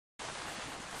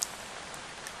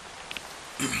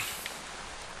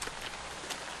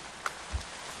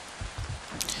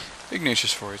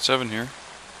Ignatius 487 here.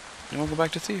 And we'll go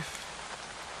back to Thief.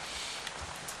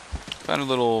 Found a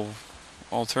little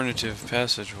alternative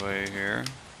passageway here.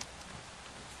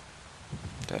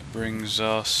 That brings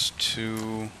us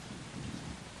to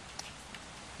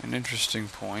an interesting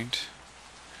point.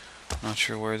 Not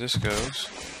sure where this goes.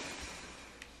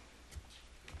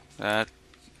 That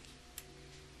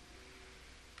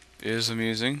is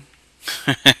amusing.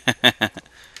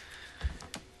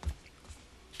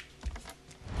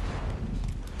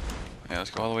 Yeah,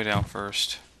 let's go all the way down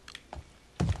first.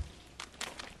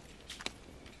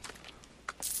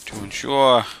 To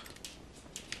ensure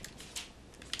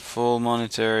full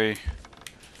monetary...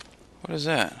 What is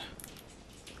that?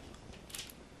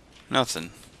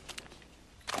 Nothing.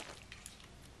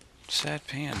 Sad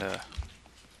panda.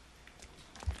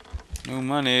 No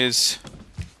monies.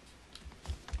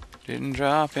 Didn't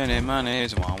drop any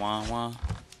monies. Wah wah wah.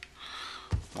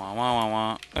 Wah wah wah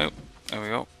wah. Oh, there we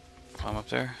go. Climb up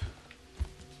there.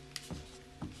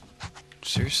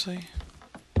 Seriously?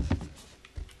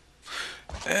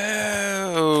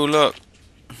 Oh, look.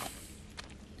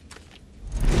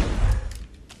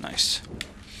 Nice.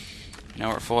 Now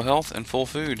we're at full health and full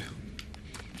food.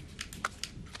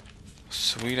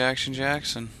 Sweet Action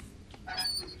Jackson.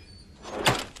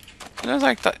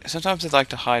 Sometimes they like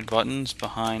to hide buttons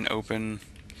behind open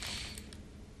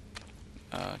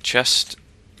chest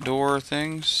door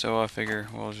things, so I figure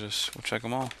we'll check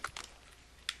them all.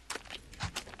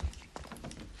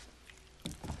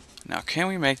 Now, can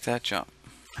we make that jump?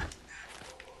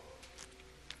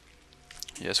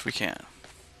 Yes, we can.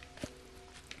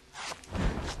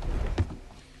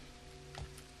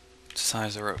 As high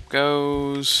as the rope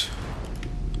goes.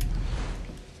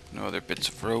 No other bits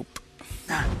of rope.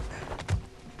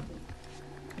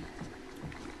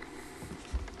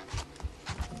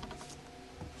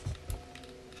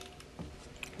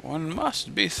 One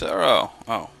must be thorough.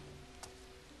 Oh.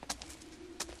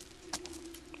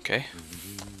 Okay.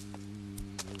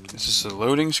 Is this a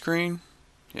loading screen?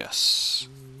 Yes.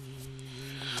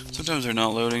 Sometimes they're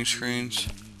not loading screens.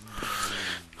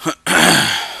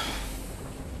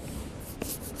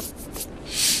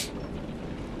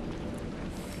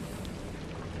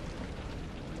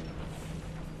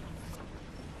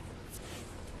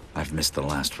 I've missed the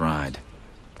last ride.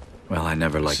 Well, I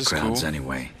never liked crowds cool.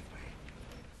 anyway.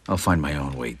 I'll find my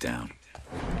own way down.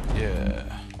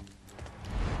 Yeah.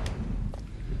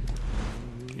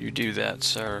 You do that,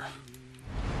 sir.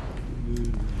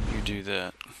 You do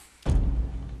that.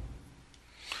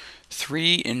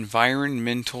 3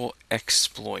 environmental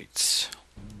exploits.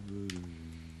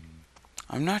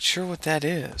 I'm not sure what that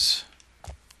is.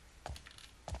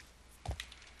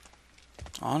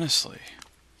 Honestly.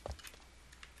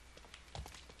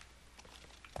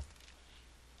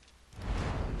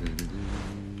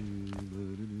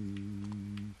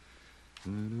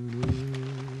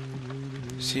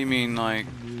 Does he mean like...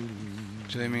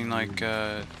 Do they mean like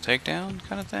takedown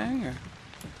kind of thing,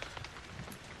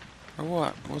 or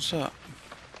what? What's up?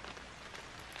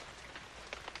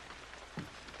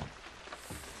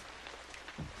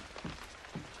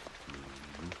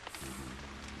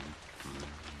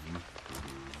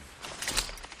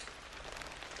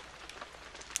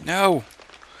 No.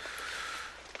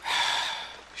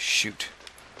 Shoot.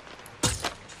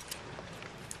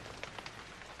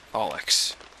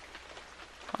 Alex.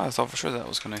 I thought for sure that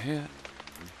was gonna hit.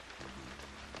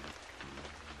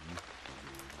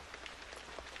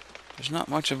 There's not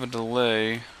much of a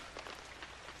delay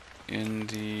in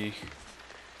the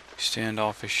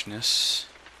standoffishness.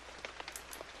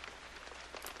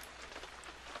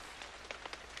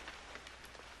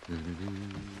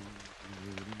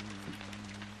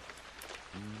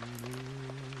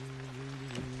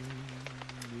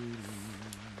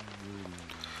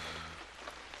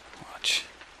 Watch.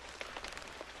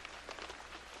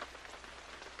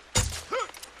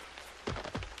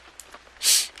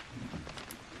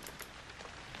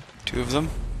 Two of them.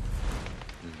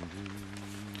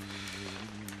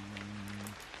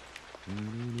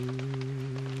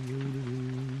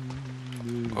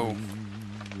 Oh.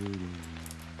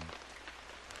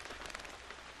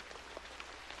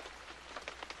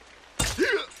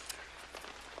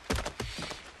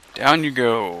 Down you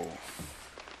go.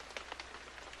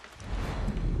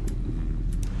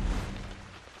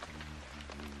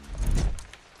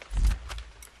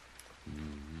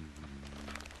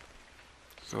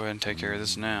 Go ahead and take care of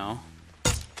this now.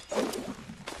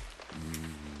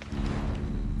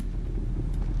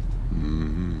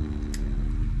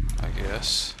 I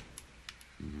guess.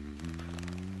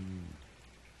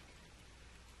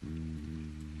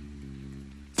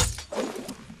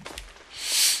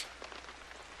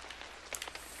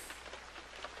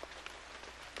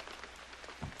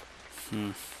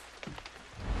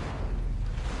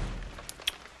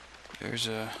 There's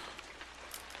a...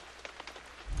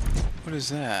 What is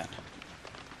that?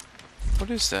 What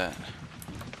is that?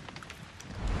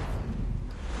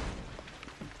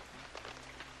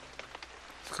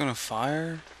 It's gonna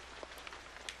fire?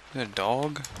 Is that a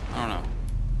dog? I don't know.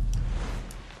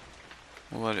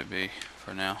 We'll let it be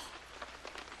for now.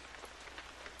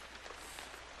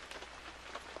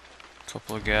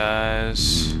 Couple of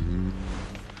guys.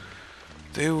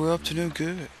 They were up to no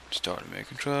good. Started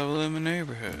making trouble in my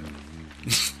neighborhood.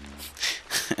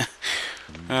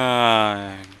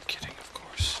 I'm kidding, of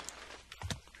course.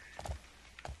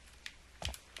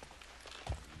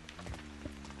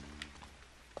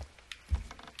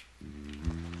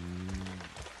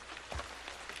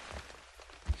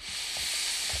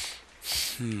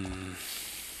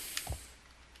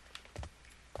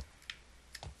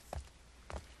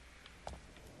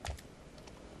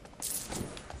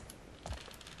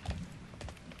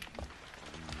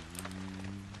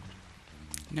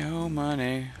 No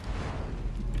money.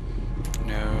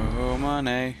 No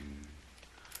money.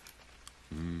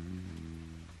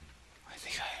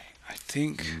 I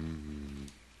think.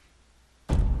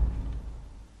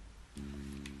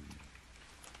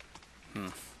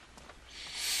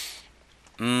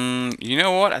 You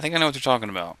know what? I think I know what they're talking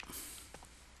about.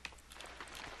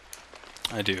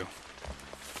 I do.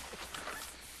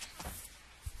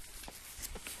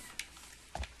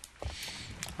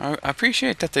 I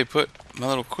appreciate that they put my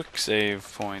little quick save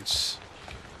points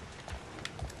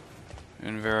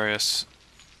in various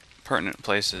pertinent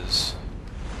places.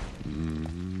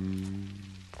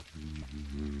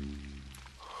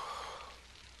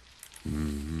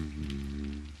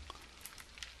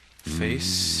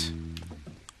 Face.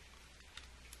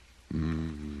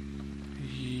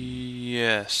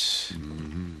 Yes.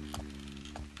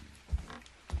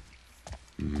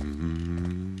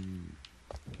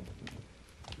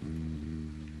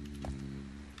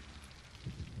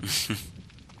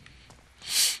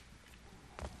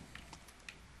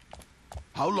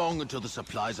 How long until the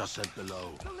supplies are sent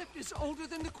below? The lift is older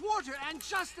than the quarter and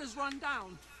just as run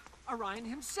down. Orion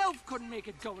himself couldn't make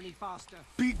it go any faster.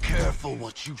 Be careful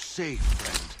what you say,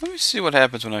 friend. Let me see what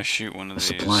happens when I shoot one of A these.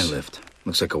 supply lift.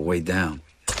 Looks like a way down.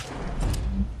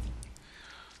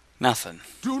 Nothing.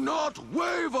 Do not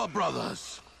waver,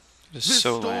 brothers. It is This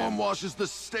so storm lame. washes the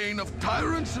stain of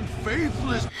tyrants and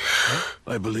faithless.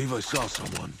 I believe I saw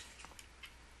someone.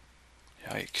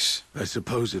 Yikes. I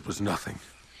suppose it was nothing.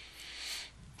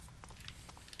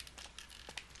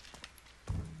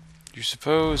 You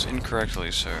suppose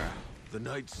incorrectly, sir. The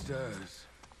night stirs.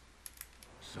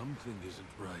 Something isn't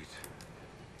right.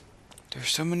 There's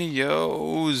so many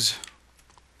yo's.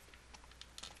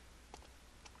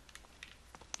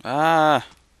 Ah.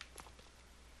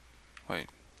 Wait.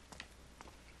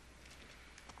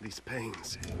 These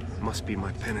pains must be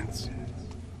my penance.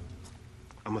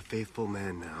 I'm a faithful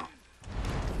man now.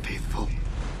 Faithful.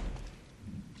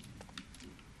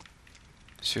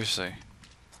 Seriously.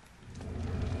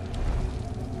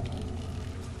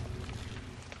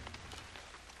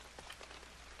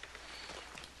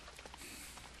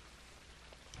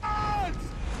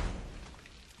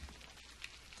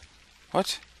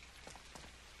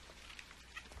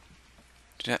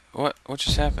 What? What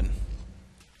just happened?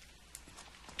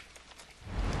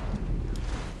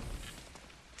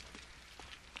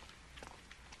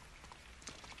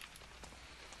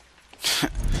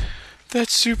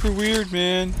 That's super weird,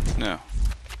 man. No.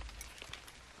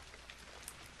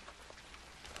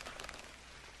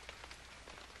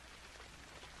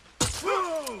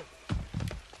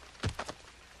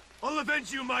 I'll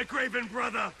avenge you, my graven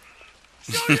brother!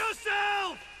 Show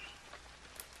yourself!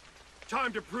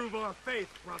 Time to prove our faith,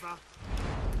 brother.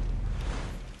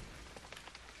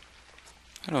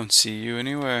 I don't see you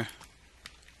anywhere.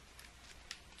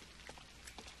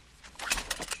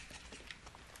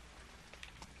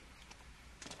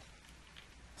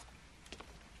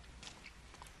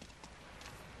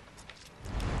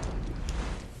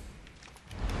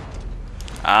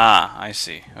 Ah, I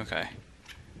see. Okay.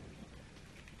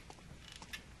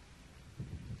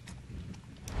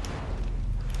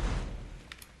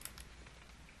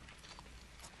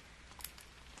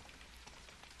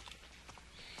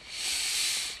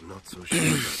 I'm not so sure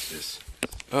about this.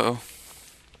 Uh-oh.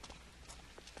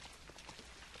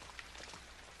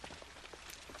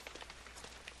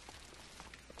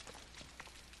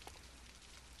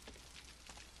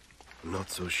 I'm not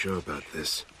so sure about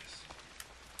this.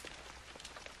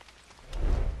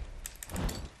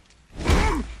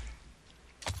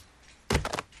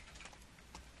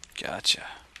 Gotcha.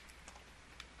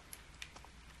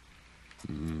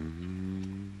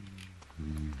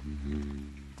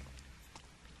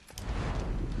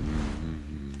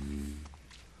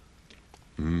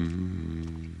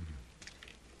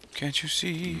 Can't you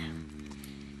see?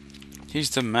 He's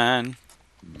the man.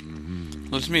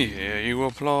 Let me hear you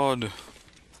applaud.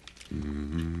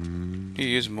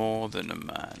 He is more than a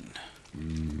man.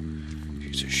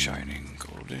 He's a shining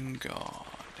golden god.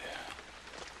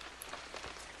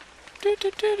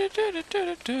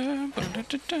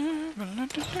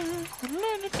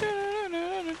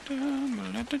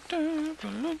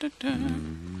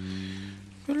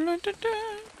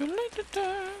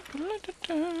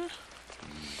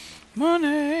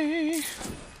 Money.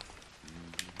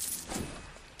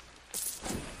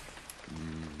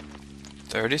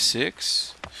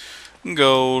 $36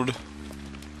 gold.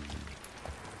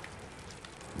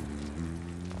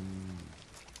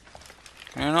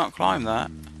 Can I not climb that?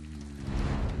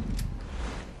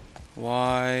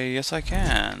 Why, yes I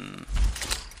can.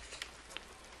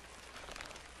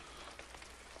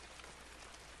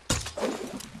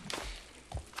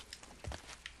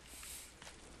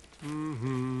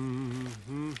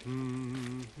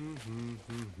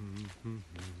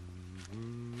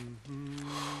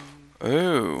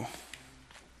 Oh.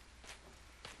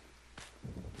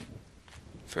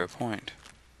 Fair point.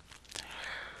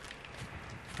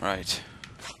 Right.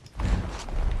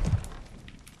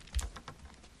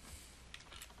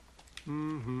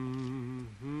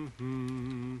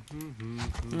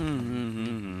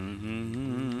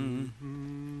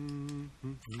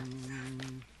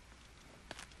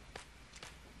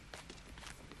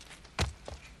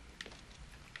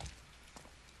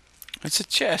 It's a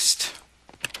chest.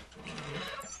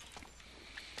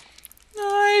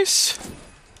 Nice.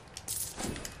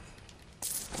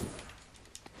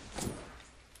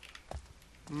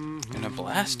 And a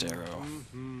blast arrow.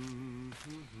 You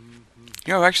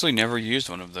know, I've actually never used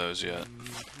one of those yet.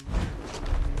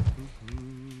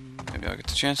 Maybe I'll get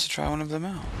the chance to try one of them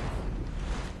out.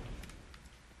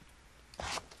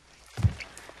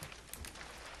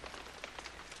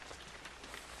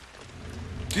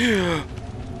 Yeah.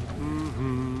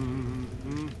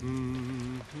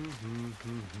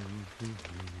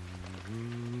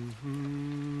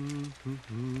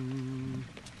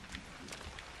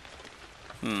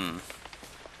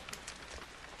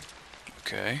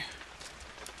 Okay.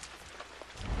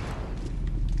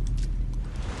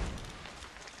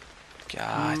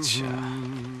 Gotcha.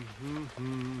 No.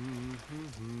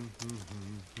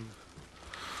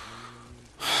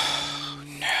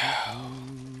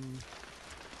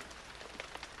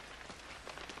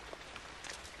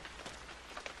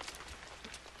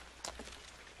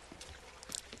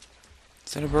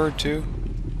 Is that a bird too?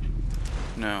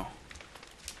 No.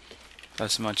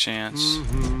 That's my chance.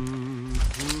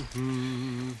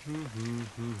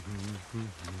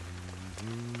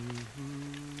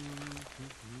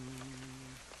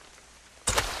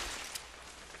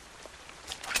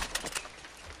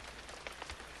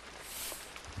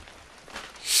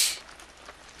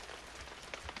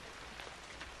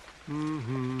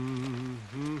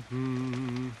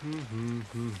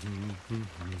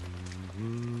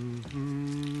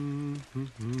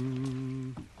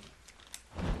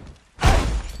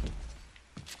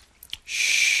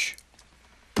 Shh.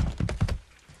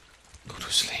 Go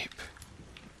to sleep.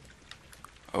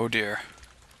 Oh dear.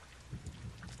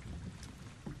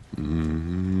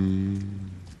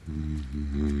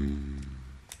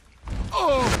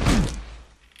 Oh!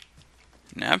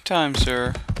 Nap time,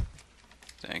 sir.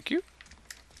 Thank you.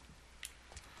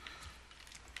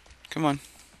 Come on.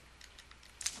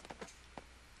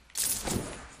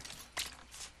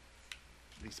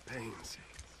 These pains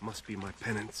must be my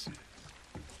penance.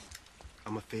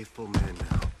 I'm a faithful man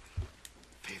now.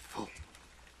 Faithful.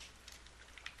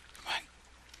 Come on.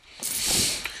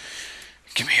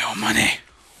 Give me your money.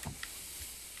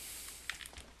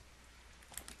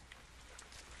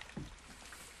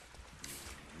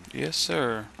 Yes,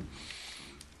 sir.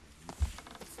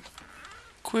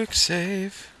 Quick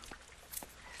save.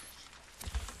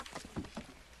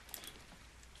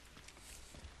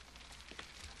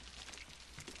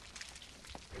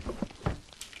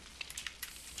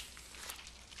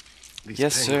 These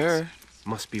Yes, pains sir.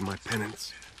 must be my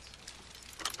penance.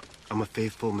 I'm a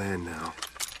faithful man now.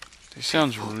 He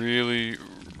sounds really,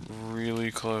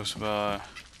 really close by.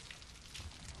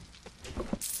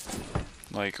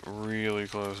 Like, really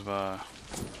close by.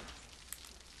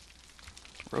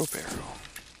 Rope arrow.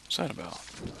 What's that about?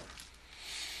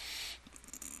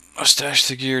 I stashed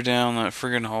the gear down that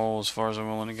friggin' hole as far as I'm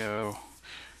willing to go.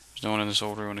 There's no one in this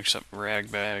old ruin except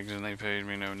rag bags, and they paid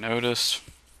me no notice.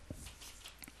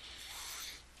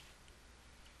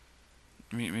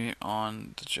 Meet me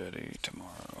on the jetty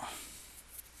tomorrow.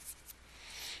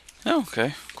 Oh,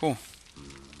 okay, cool.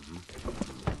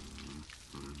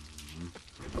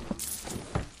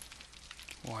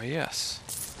 Why, yes.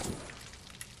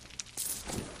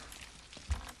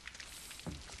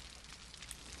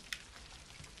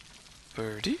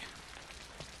 Birdie?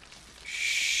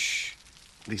 Shh.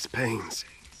 These pains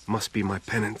must be my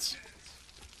penance.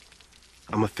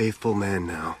 I'm a faithful man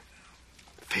now.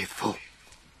 Faithful.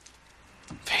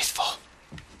 Faithful.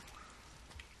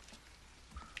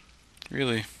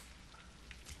 Really?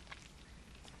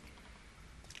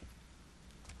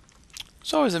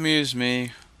 It's always amused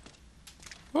me.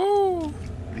 Oh.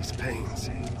 These pains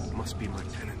must be my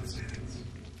penance.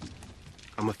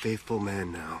 I'm a faithful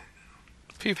man now.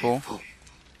 People. Faithful.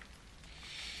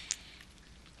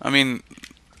 I mean,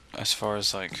 as far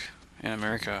as like in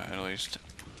America at least,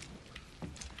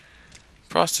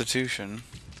 prostitution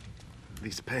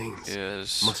These pains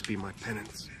is must be my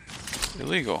penance.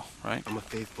 illegal, right? I'm a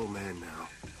faithful man now.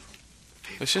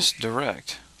 Faithful. It's just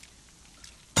direct.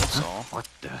 That's all. What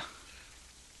the?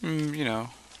 You know,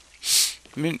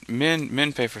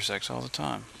 men pay for sex all the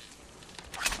time.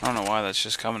 I don't know why that's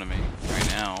just coming to me right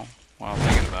now while I'm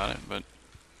thinking about it, but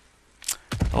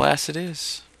alas, it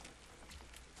is.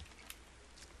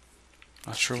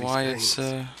 Not sure These why it's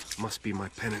pains must be my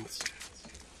penance.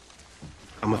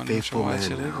 I'm a not sure faithful why it's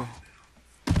man illegal.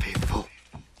 now. Faithful.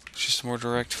 It's just a more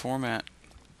direct format.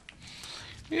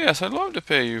 Yes, I'd love to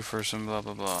pay you for some blah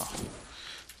blah blah.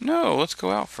 No, let's go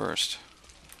out first.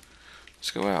 Let's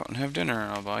go out and have dinner,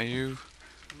 and I'll buy you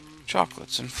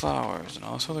chocolates and flowers and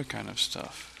all this other kind of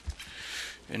stuff.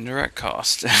 Indirect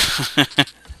cost.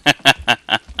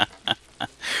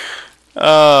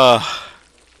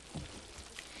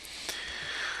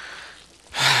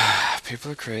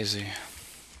 People are crazy.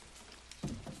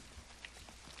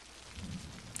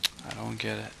 I don't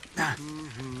get it.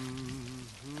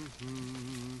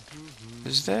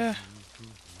 Is there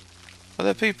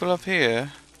other people up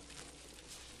here?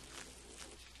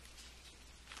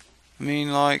 I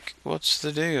mean, like, what's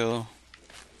the deal?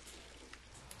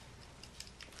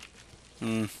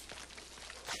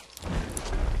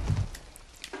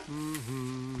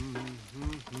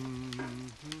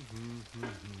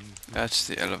 That's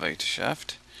the elevator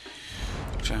shaft,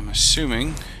 which I'm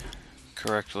assuming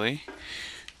correctly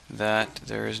that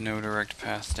there is no direct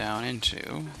path down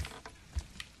into.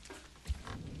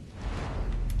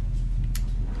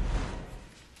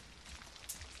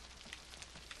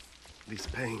 These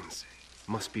pains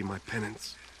must be my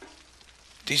penance.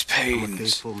 These I'm a pains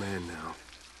faithful man now.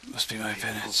 must be my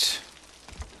penance.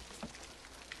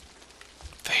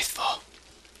 Faithful.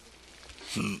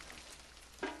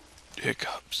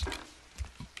 Hiccups.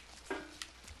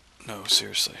 No,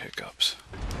 seriously, hiccups.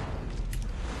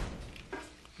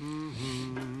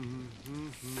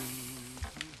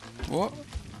 What?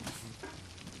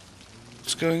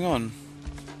 What's going on?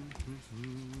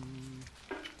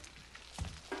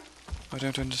 I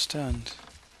don't understand.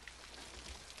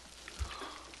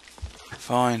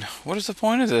 Fine. What is the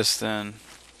point of this then?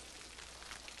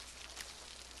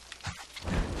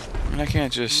 I mean, I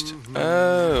can't just...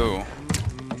 Oh!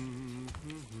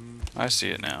 I see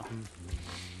it now.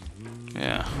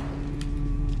 Yeah.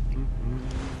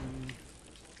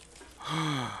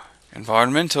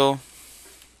 Environmental.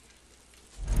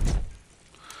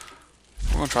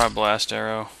 We're gonna try a blast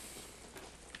arrow.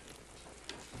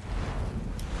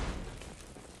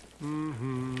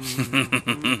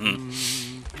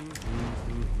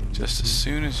 Just as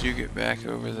soon as you get back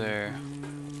over there,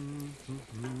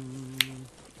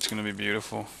 it's gonna be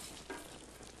beautiful.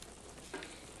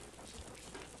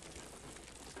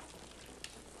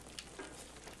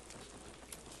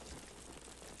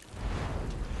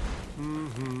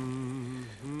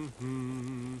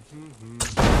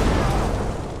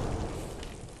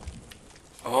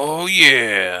 Oh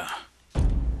yeah.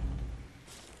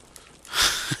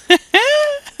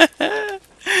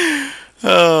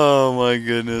 Oh my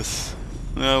goodness.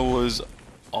 That was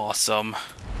awesome.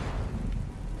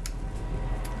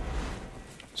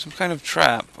 Some kind of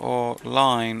trap or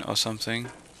line or something.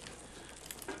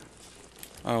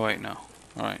 Oh wait, no.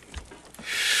 Alright.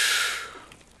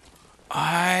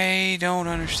 I don't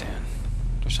understand.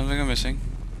 There's something I'm missing.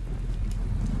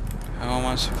 How am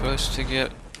I supposed to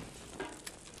get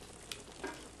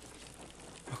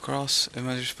across? Am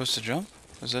I just supposed to jump?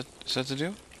 Is that the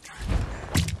deal?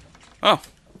 Oh.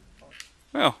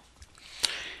 Well.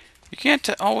 You can't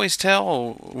always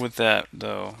tell with that,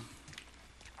 though.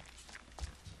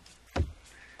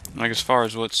 Like, as far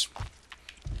as what's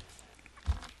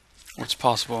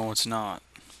possible and what's not.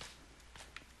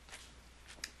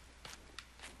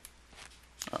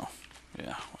 Oh.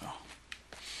 Yeah, well.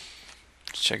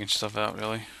 Just checking stuff out,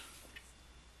 really.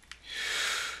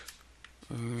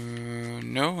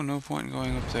 No point in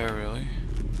going up there, really.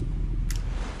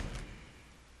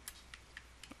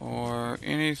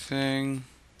 anything?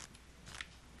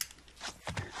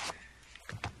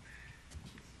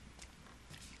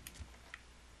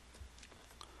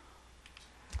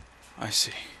 I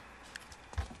see.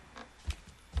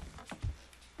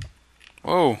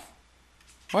 Whoa.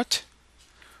 What?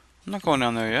 I'm not going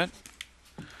down there yet.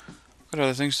 Got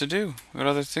other things to do. Got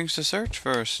other things to search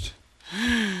first.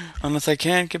 Unless I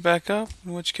can't get back up,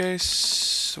 in which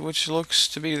case, which looks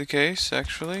to be the case,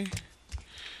 actually.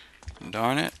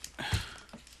 Darn it.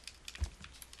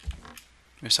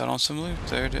 Missed out on some loot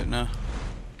there, didn't I?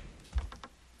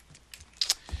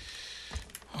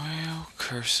 Well,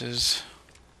 curses.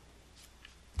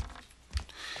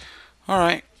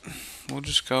 Alright, we'll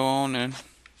just go on in.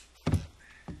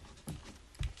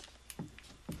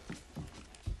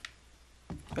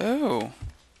 Oh.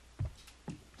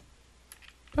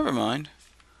 Never mind.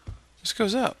 This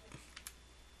goes up.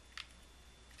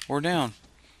 Or down.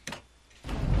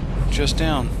 Just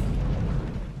down.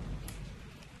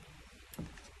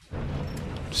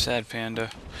 Sad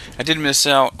panda. I did miss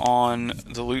out on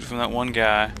the loot from that one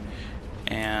guy.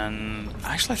 And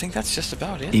actually I think that's just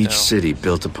about it, Each though. city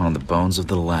built upon the bones of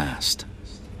the last.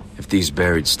 If these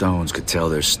buried stones could tell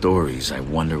their stories, I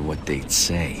wonder what they'd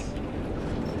say.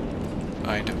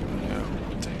 I don't know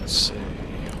what they'd say.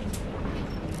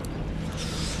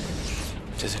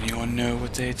 Does anyone know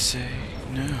what they'd say?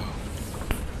 No.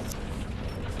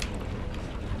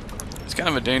 It's kind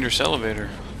of a dangerous elevator.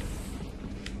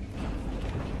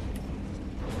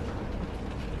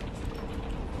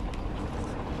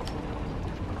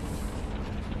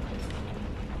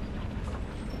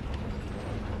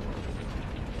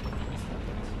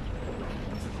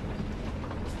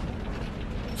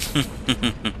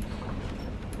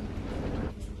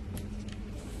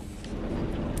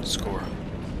 Score.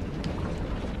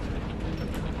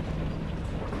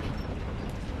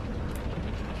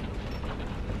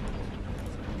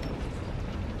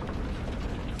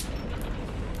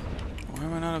 Why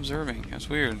am I not observing? That's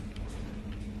weird.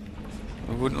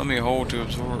 It wouldn't let me hold to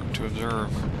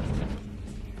observe.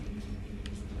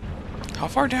 How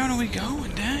far down are we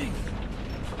going? Dang.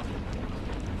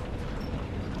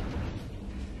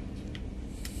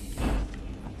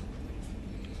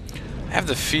 I have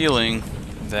the feeling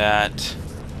that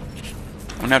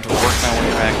I'm gonna have to work my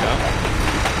way back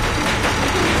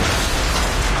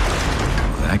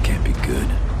Well, that can't be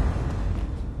good.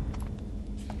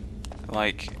 up.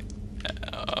 Like,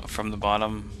 from the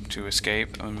bottom to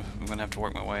escape. I'm gonna have to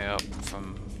work my way up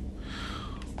from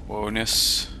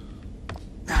woe-ness.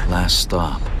 Last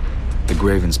stop. The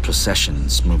Graven's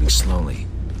procession's moving slowly.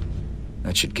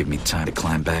 That should give me time to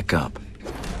climb back up.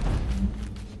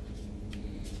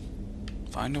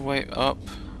 Find a way up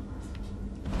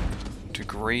to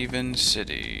Graven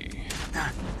City.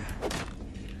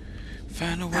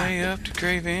 Find a way up to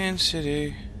Graven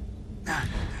City.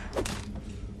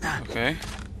 Okay.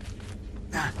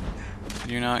 Can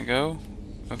you not go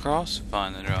across?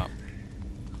 Fine, then drop.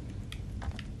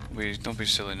 Don't be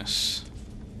silliness.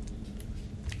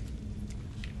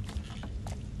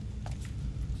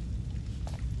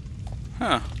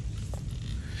 Huh.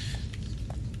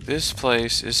 This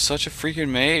place is such a freaking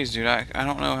maze, dude. I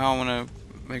don't know how I'm gonna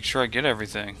make sure I get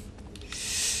everything.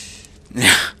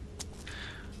 Yeah.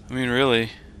 I mean,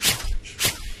 really.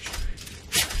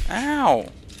 Ow!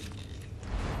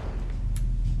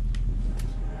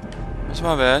 That's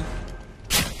my bad.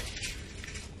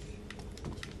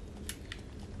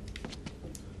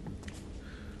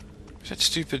 Where's that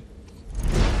stupid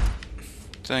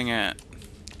thing at?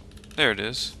 There it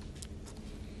is.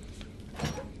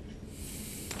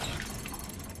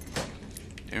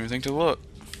 Everything to look.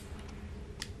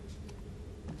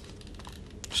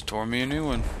 Just tore me a new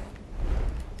one.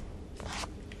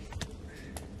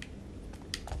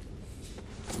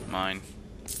 Mine.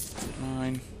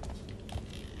 Mine.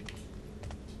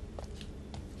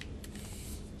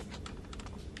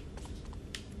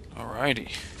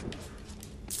 Alrighty.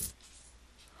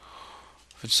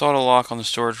 If installed a lock on the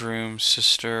storage room,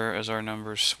 sister, as our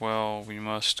numbers swell, we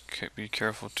must be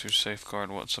careful to safeguard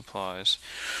what supplies.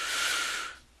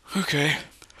 Okay.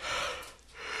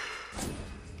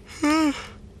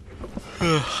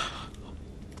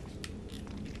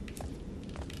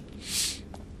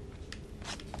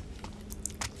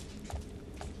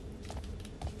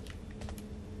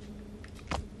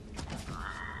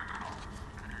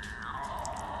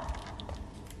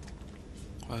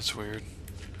 That's weird.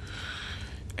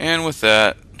 And with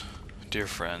that, dear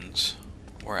friends,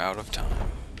 we're out of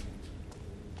time.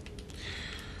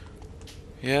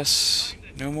 Yes,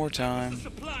 no more time.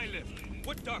 Supply lift.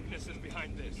 What darkness is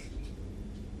behind this?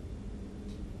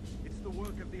 It's the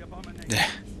work of the abomination.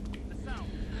 Yeah. The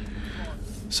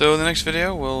So in the next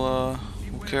video, we'll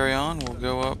carry on. We'll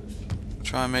go up,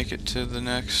 try and make it to the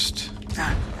next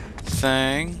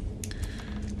thing,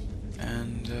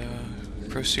 and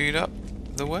proceed up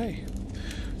the way.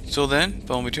 Till then,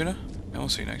 Bone Tuna, and we'll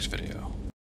see you next video.